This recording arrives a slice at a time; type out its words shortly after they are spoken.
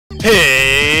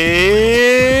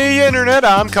Hey Internet,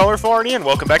 I'm Colorfarny and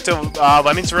welcome back to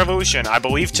Lemmings Revolution. I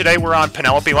believe today we're on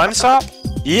Penelope Lemstop?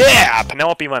 Yeah,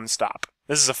 Penelope Lemstop.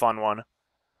 This is a fun one.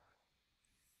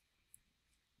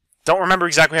 Don't remember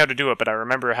exactly how to do it, but I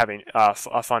remember having a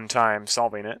fun time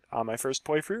solving it on my first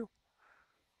playthrough.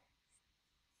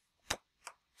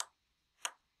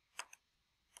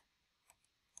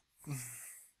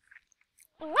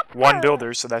 One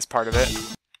builder, so that's part of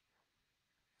it.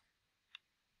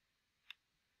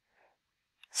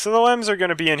 So the limbs are going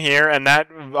to be in here, and that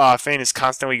fan is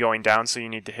constantly going down, so you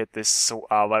need to hit this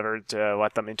lever to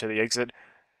let them into the exit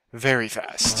very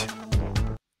fast.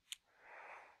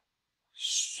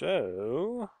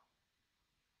 So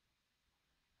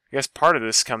I guess part of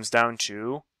this comes down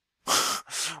to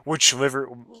which lever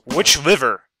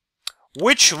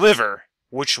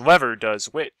does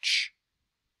which.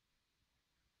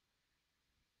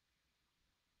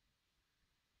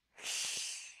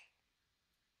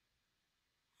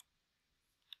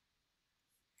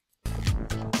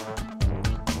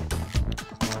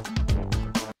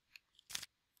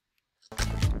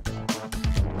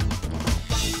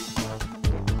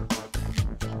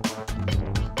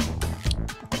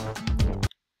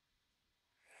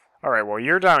 Alright, well,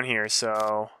 you're down here,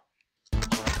 so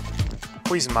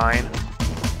please mine.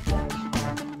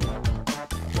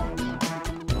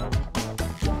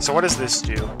 So what does this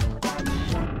do?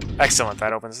 Excellent,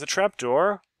 that opens the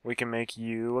trapdoor. We can make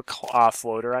you a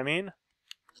floater, I mean.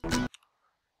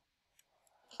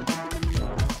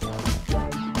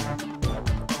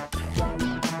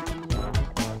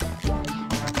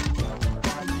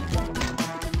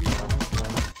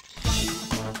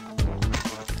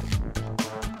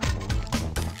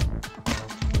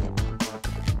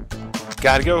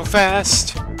 Gotta go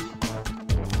fast.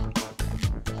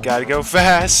 Gotta go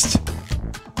fast.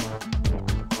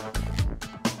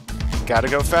 Gotta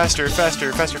go faster,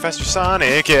 faster, faster, faster.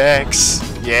 Sonic X.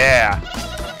 Yeah.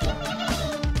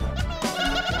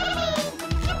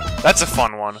 That's a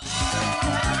fun one.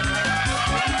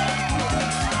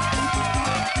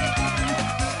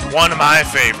 One of my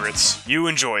favorites. You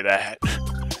enjoy that.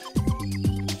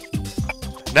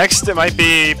 Next, it might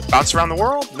be bounce around the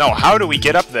world? No, how do we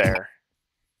get up there?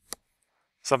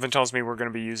 Something tells me we're going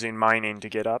to be using mining to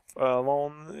get up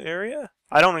along the area.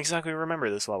 I don't exactly remember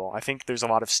this level. I think there's a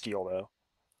lot of steel, though.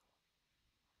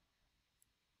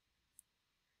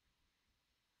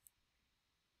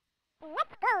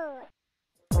 Let's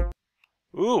go.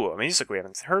 Ooh, a music we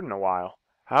haven't heard in a while.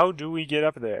 How do we get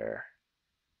up there?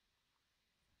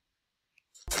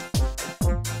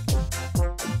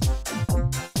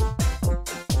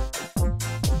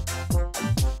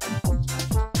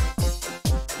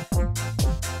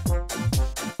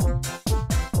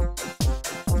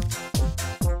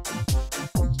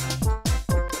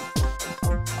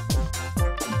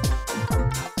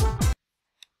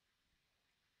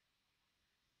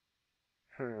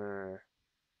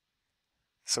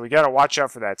 So we gotta watch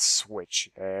out for that switch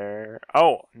there.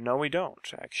 Oh, no we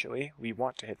don't, actually. We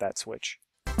want to hit that switch.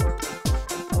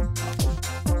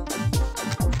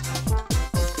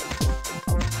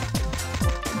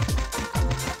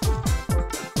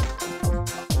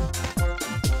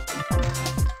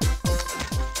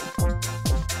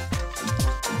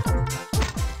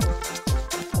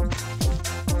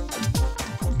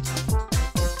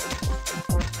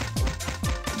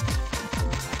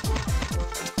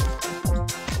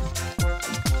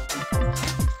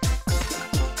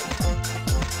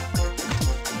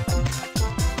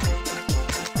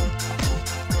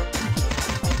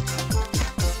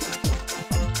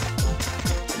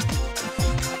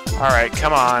 Alright,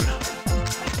 come on.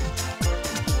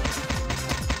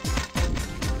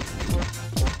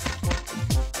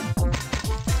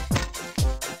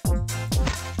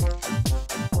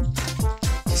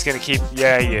 He's gonna keep...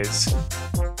 Yeah, he is.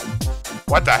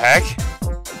 What the heck?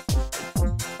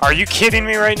 Are you kidding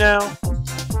me right now?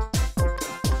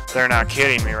 They're not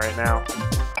kidding me right now.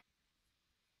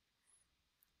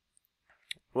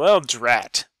 Well,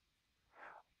 drat.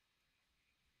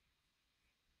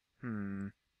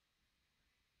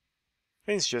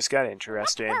 Things just got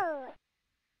interesting.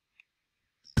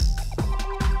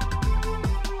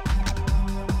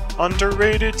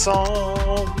 Underrated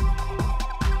song.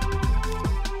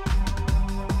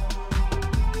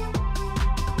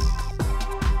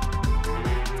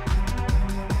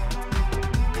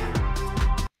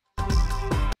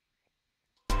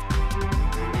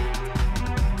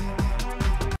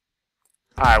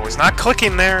 I was not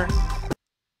clicking there.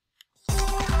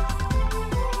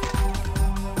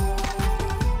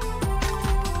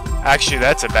 Actually,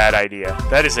 that's a bad idea.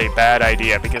 That is a bad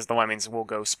idea because the lemmings will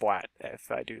go splat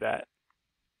if I do that.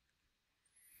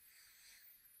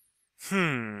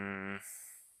 Hmm.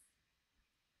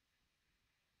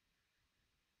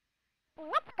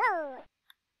 Let's go.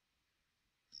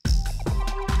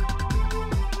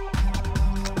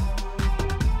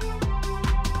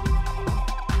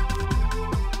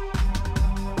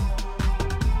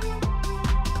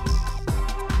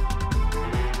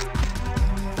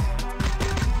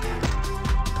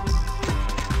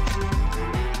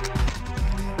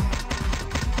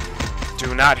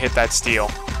 Do not hit that steel.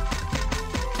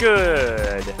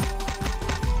 Good.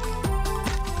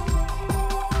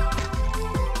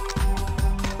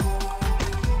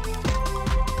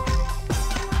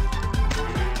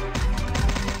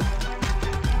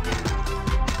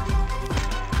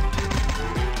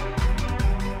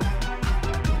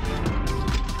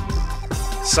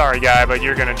 Sorry, guy, but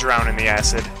you're gonna drown in the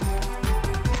acid.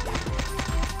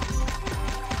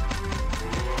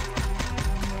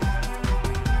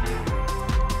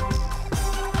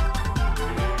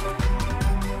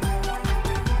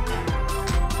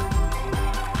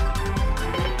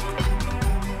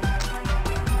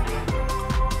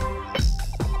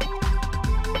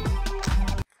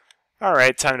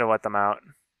 Alright, time to let them out.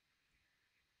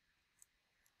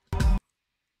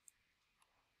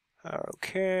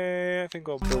 Okay, I think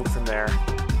I'll build from there.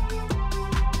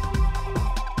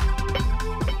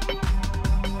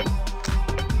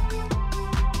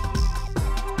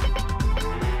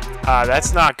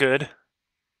 That's not good.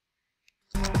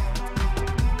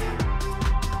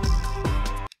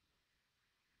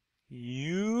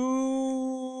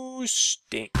 You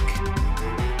stink.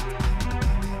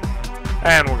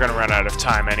 And we're gonna run out of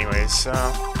time anyways, so...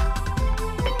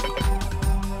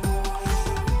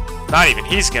 Not even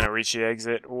he's gonna reach the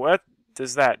exit. What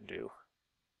does that do?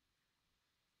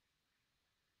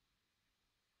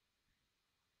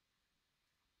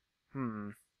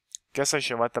 Guess I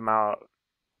should let them out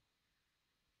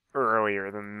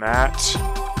earlier than that.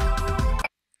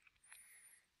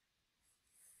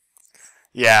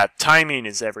 Yeah, timing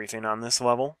is everything on this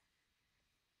level.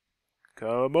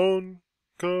 Come on,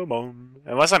 come on.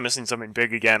 Unless I'm missing something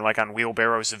big again, like on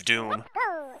Wheelbarrows of Doom.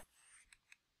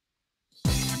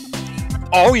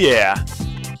 Oh yeah!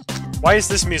 Why is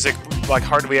this music, like,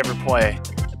 hardly ever play?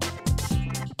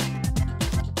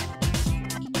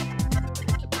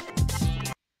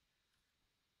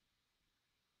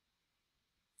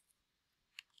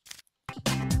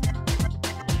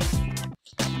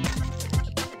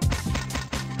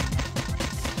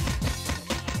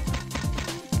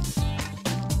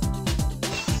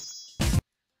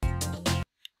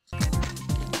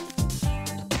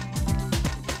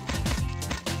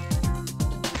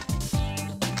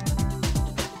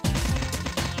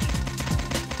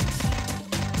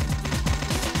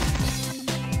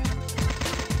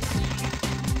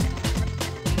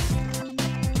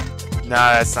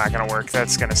 Nah, that's not gonna work.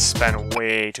 That's gonna spend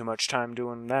way too much time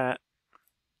doing that.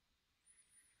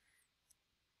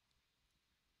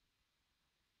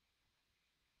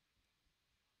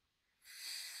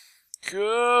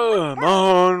 Come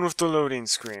on with the loading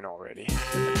screen already.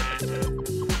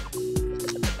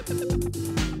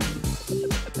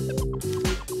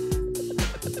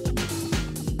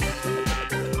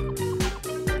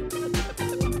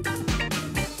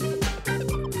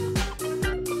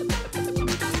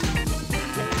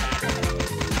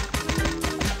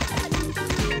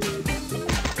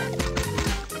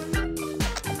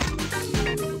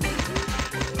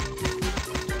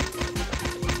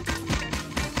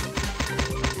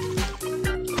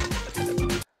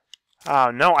 Oh,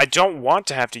 no, I don't want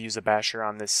to have to use a basher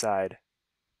on this side.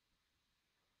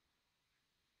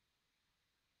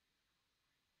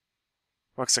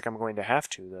 Looks like I'm going to have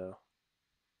to, though.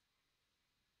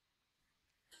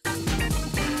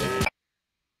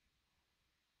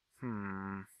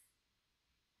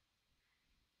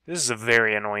 This is a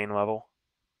very annoying level.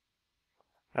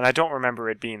 And I don't remember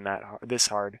it being that hard, this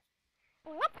hard.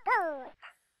 Let's go.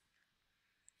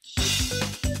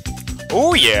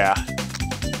 Oh, yeah!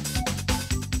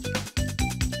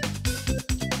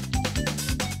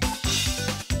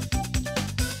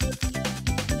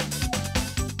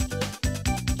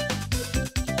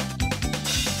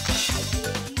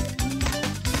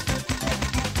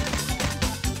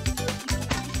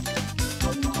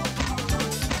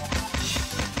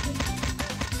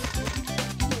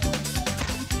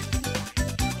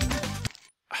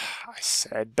 I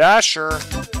said basher.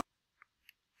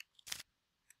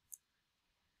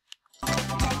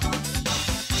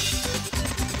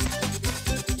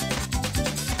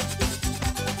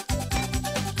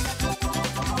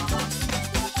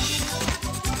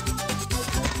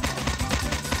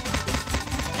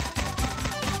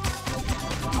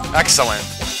 Excellent.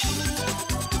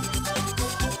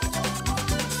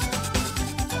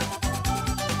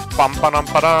 Bum ba dum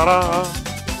ba da da.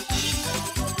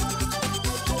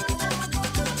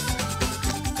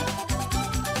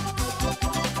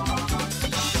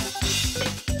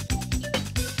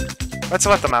 Let's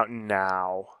let them out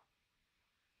now.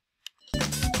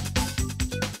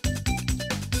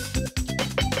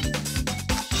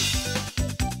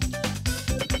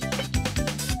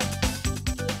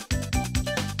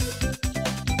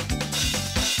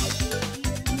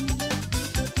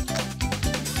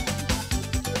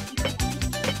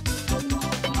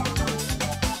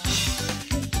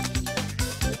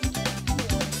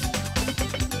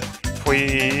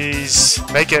 Please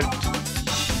make it.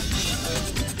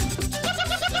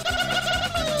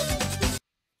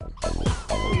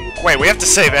 Wait, we have to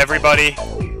save everybody.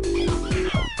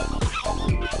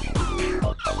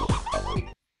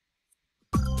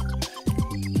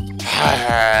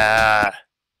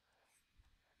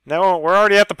 No, we're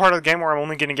already at the part of the game where I'm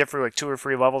only going to get through like 2 or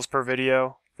 3 levels per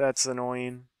video. That's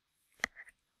annoying.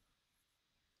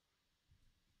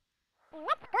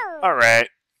 Let's go. Alright.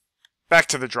 Back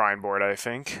to the drawing board, I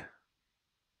think.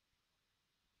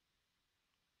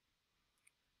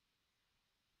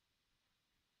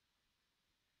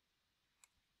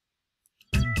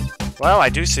 Well, I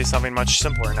do see something much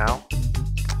simpler now.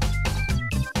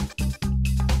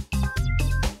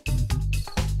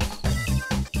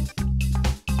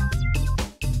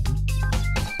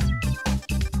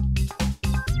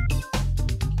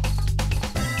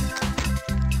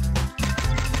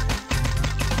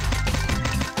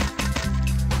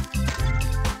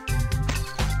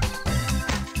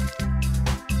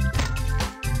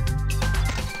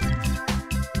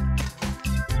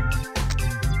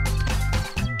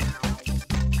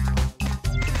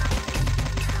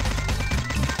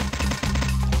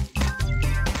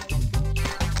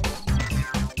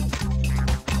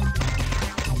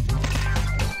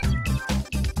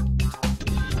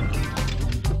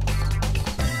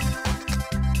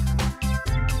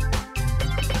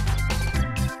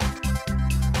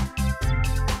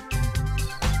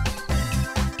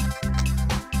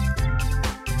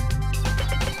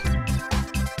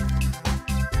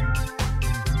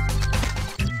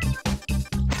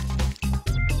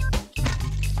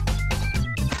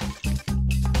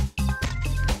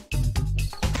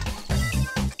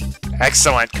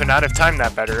 Excellent. Could not have timed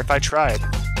that better if I tried.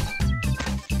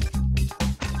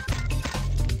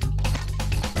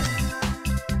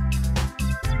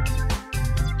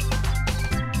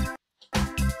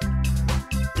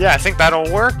 Yeah, I think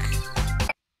that'll work.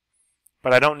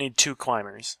 But I don't need 2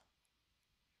 climbers.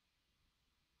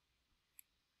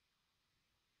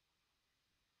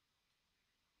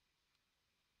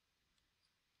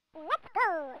 Let's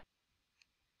go.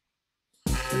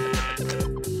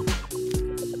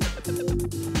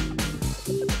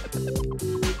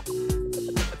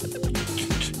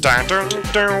 Dun, dun, dun,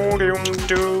 dun, dun,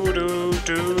 dun,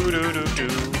 dun, dun, dun,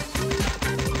 dun.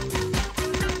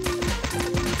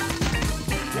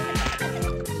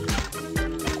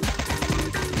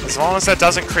 As long as that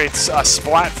doesn't create a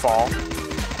splat fall.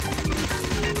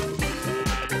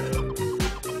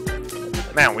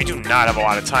 Man, we do not have a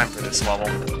lot of time for this level.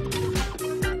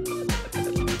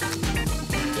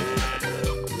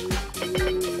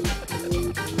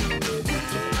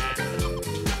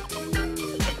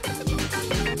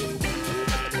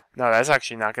 No, that's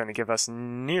actually not going to give us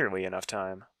nearly enough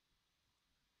time.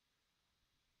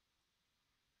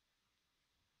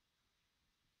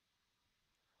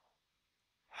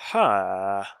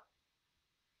 Huh.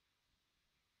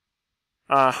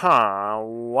 Uh-huh.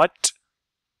 What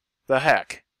the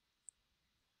heck?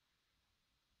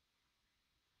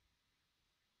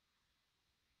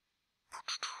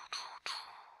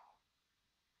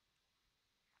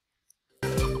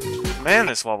 Man,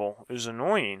 this level is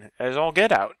annoying as all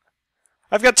get out.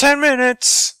 I've got 10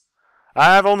 minutes!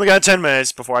 I've only got 10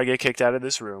 minutes before I get kicked out of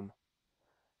this room.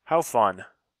 How fun.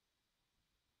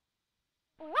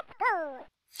 Let's go.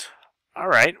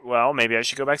 Alright, well, maybe I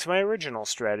should go back to my original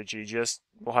strategy. Just,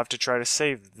 we'll have to try to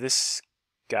save this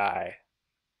guy.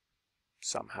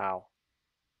 Somehow.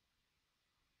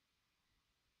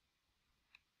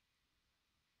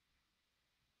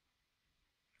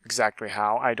 Exactly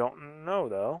how, I don't know,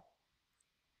 though.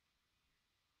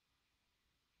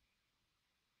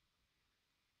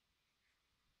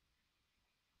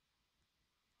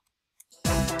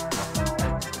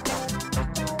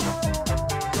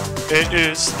 It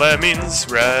is Lemmings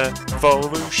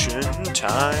Revolution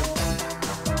time.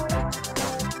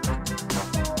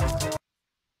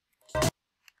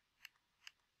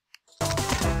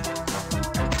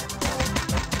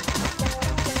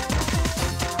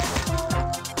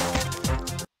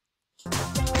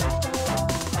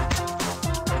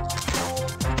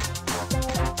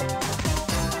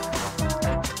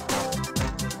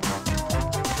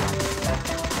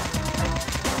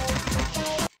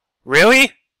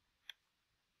 Really?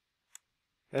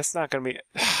 That's not gonna be...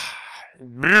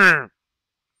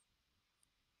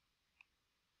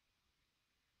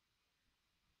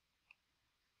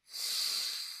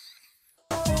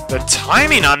 The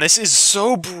timing on this is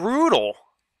so brutal.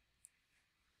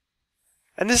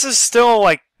 And this is still,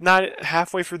 like, not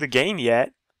halfway through the game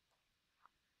yet.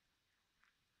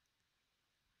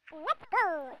 Let's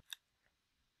go.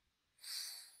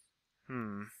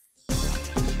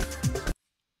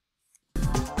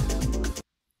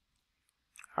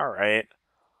 Alright.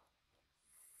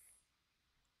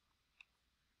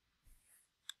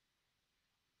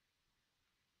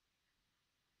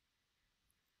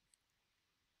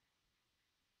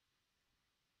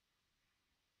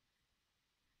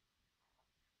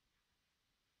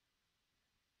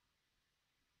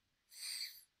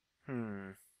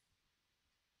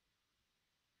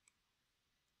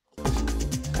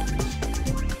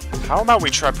 How about we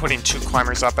try putting 2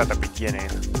 climbers up at the beginning?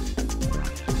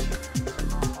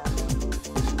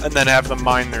 And then have them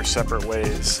mine their separate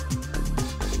ways.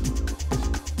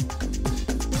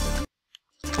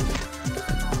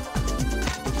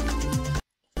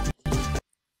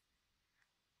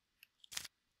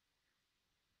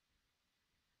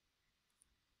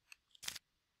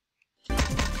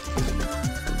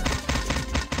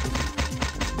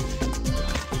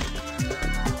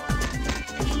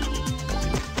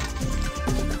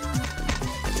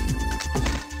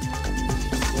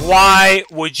 Why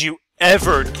would you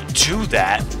ever do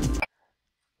that?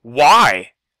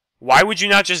 Why? Why would you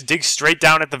not just dig straight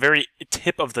down at the very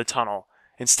tip of the tunnel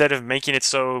instead of making it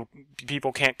so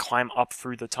people can't climb up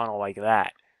through the tunnel like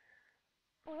that?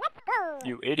 Let's go.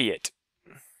 You idiot.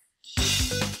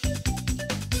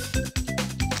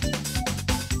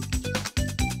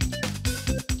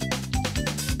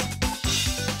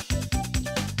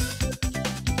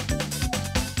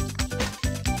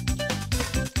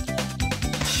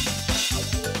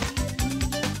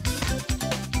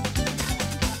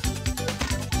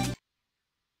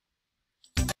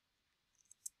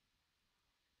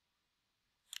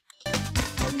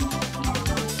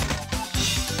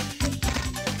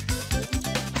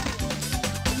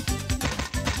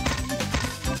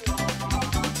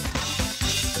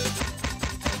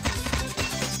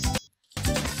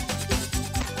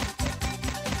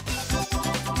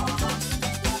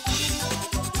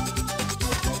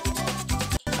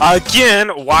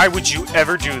 Again, why would you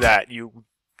ever do that, you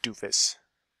doofus?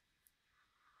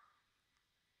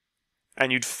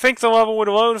 And you'd think the level would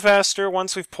load faster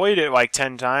once we've played it like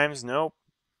 10 times. Nope.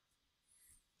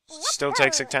 Still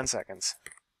takes like 10 seconds.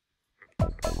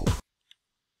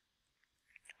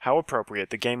 How appropriate.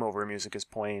 The game over music is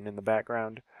playing in the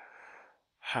background.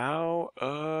 How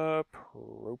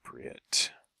appropriate.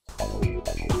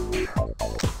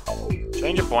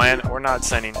 Change of plan. We're not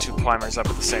sending 2 climbers up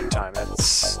at the same time.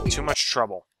 That's too much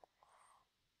trouble.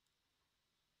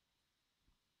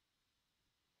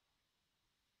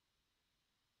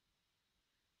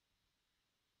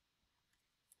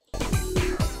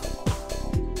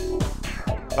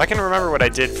 If I can remember what I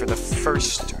did for the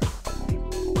first...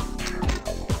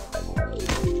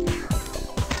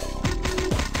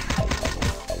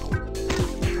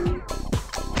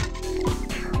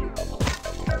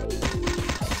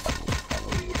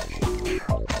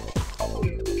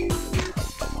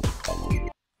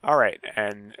 Alright,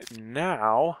 and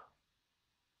now...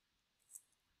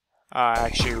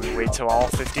 actually, we wait till all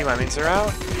 50 lemmings are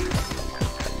out?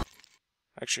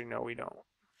 Actually, no, we don't.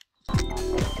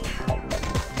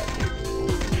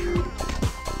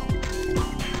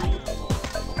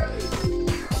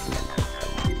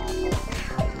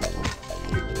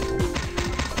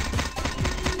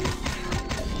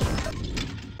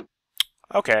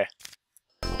 Okay.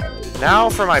 Now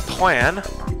for my plan.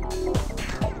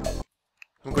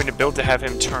 I'm going to build to have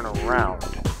him turn around.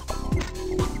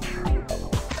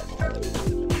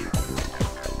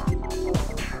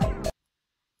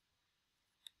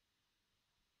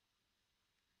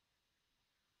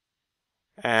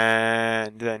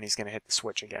 And then he's going to hit the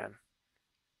switch again.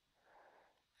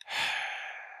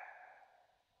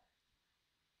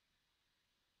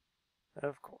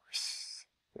 Of course.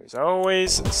 There's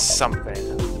always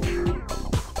something.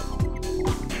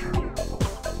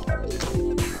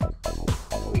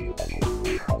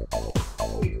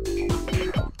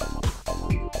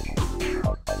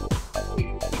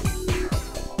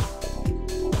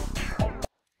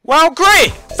 Well,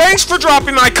 great! Thanks for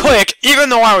dropping my click, even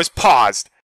though I was paused.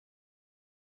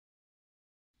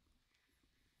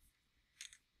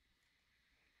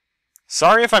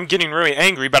 Sorry if I'm getting really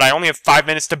angry, but I only have 5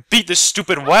 minutes to beat this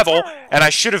stupid level, and I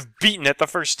should have beaten it the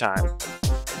first time.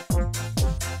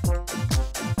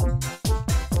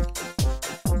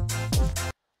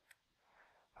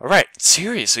 Alright,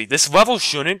 seriously, this level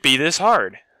shouldn't be this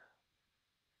hard.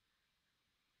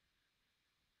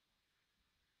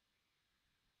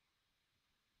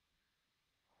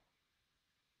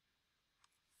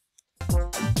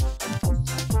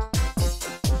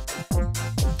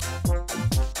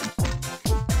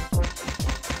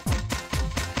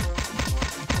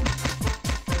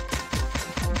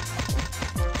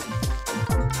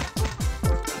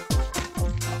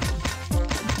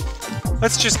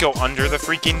 Let's just go under the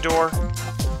freaking door.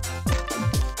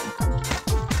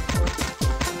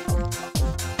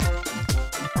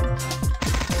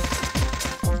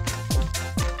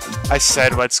 I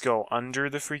said let's go under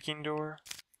the freaking door.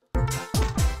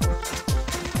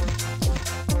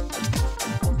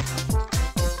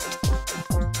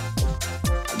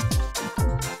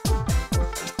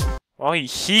 Well,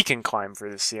 he can climb for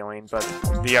the ceiling, but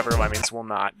the other lemmings will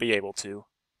not be able to.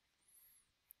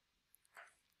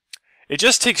 It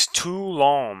just takes too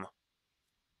long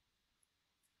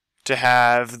to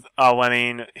have a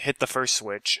lemming hit the first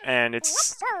switch, and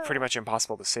it's pretty much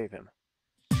impossible to save him.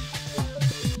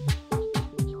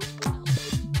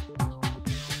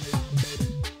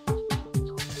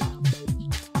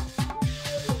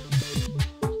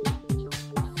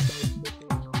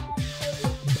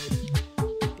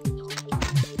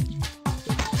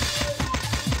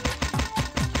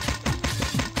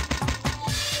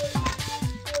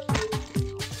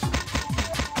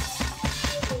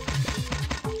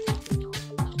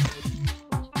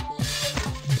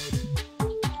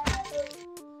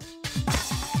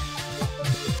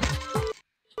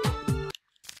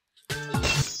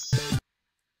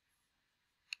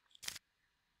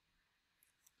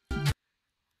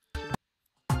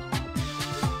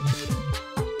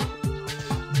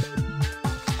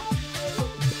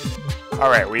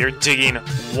 Alright, we are digging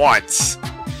once.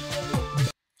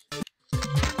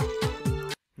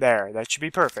 There, that should be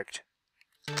perfect.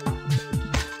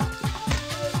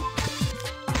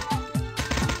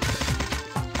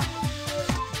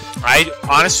 I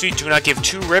honestly do not give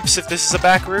two rips if this is a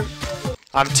back route.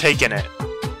 I'm taking it.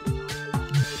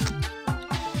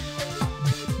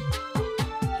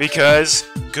 Because,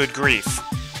 good grief.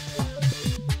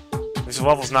 This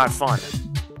level's not fun.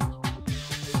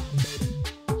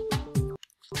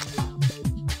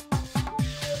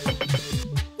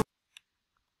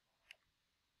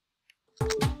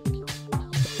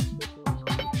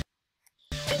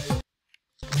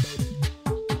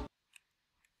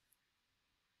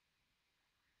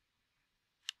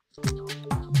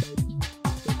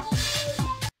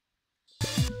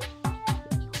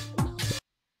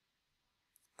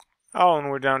 Oh,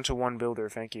 and we're down to one builder,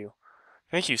 thank you.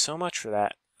 Thank you so much for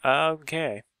that.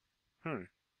 Okay.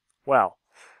 Well,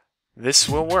 this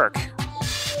will work.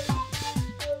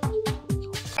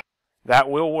 That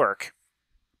will work.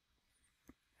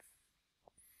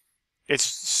 It's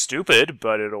stupid,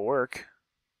 but it'll work.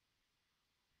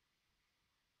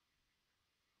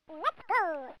 Let's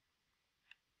go.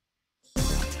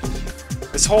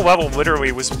 This whole level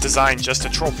literally was designed just to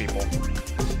troll people.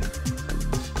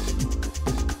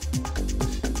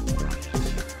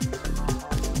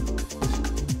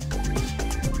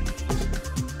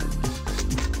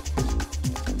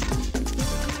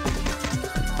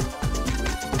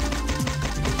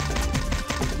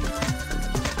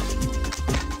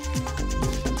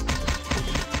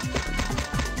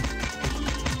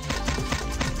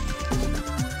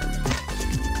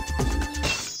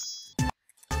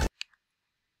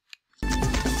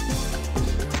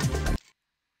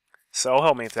 So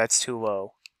help me if that's too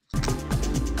low.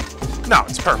 No,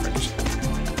 it's perfect.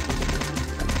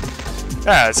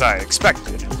 As I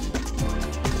expected.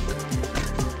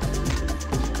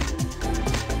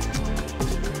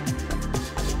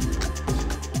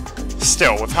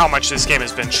 Still, with how much this game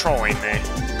has been trolling me.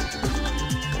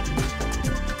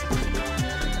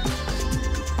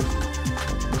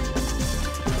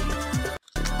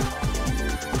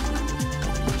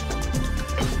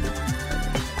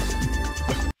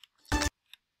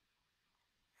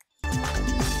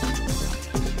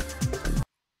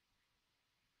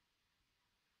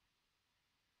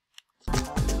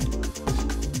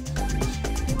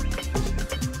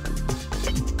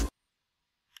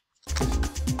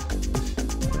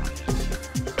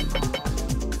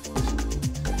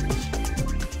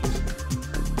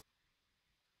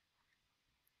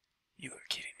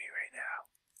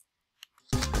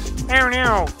 Oh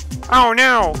no! Oh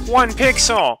no! 1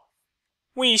 pixel!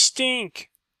 We stink!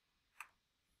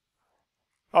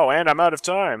 Oh, and I'm out of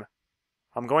time.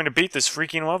 I'm going to beat this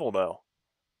freaking level, though.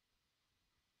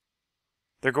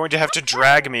 They're going to have to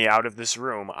drag me out of this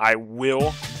room. I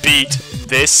will beat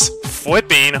this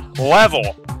flipping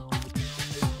level!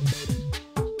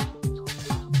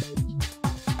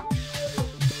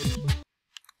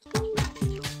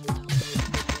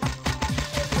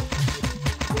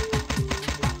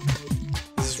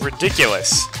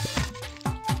 ridiculous.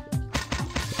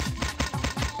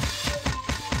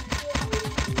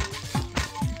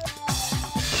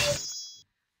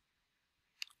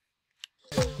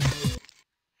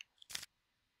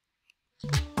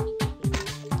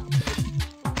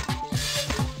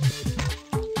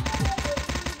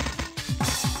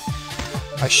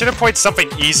 I should have played something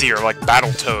easier, like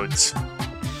Battletoads.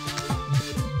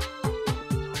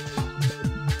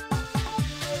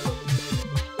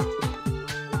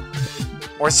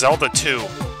 Or Zelda 2.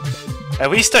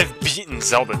 At least I've beaten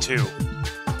Zelda 2.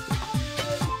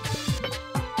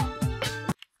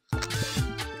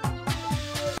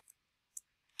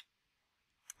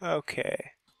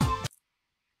 Okay.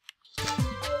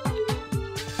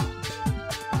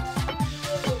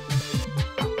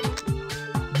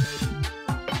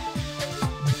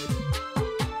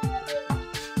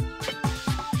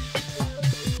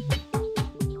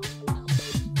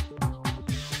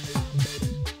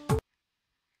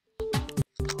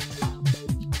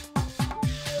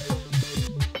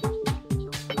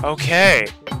 Okay,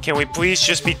 can we please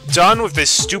just be done with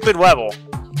this stupid level?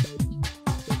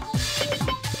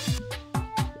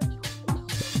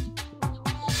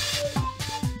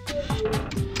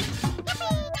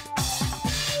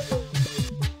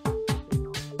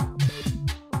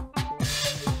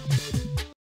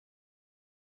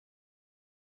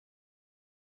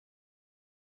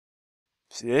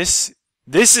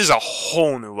 This is a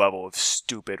whole new level of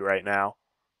stupid right now.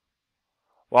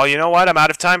 Well, you know what? I'm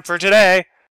out of time for today.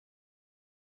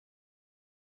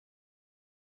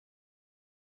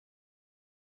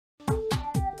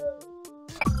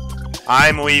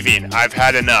 I'm leaving. I've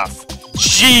had enough.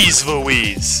 Jeez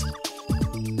Louise!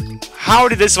 How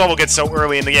did this level get so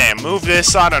early in the game? Move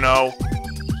this, I don't know,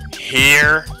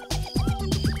 here?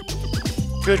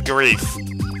 Good grief.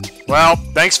 Well,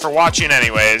 thanks for watching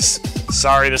anyways.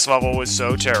 Sorry this level was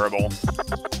so terrible.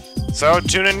 So,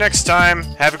 tune in next time.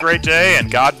 Have a great day,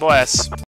 and God bless.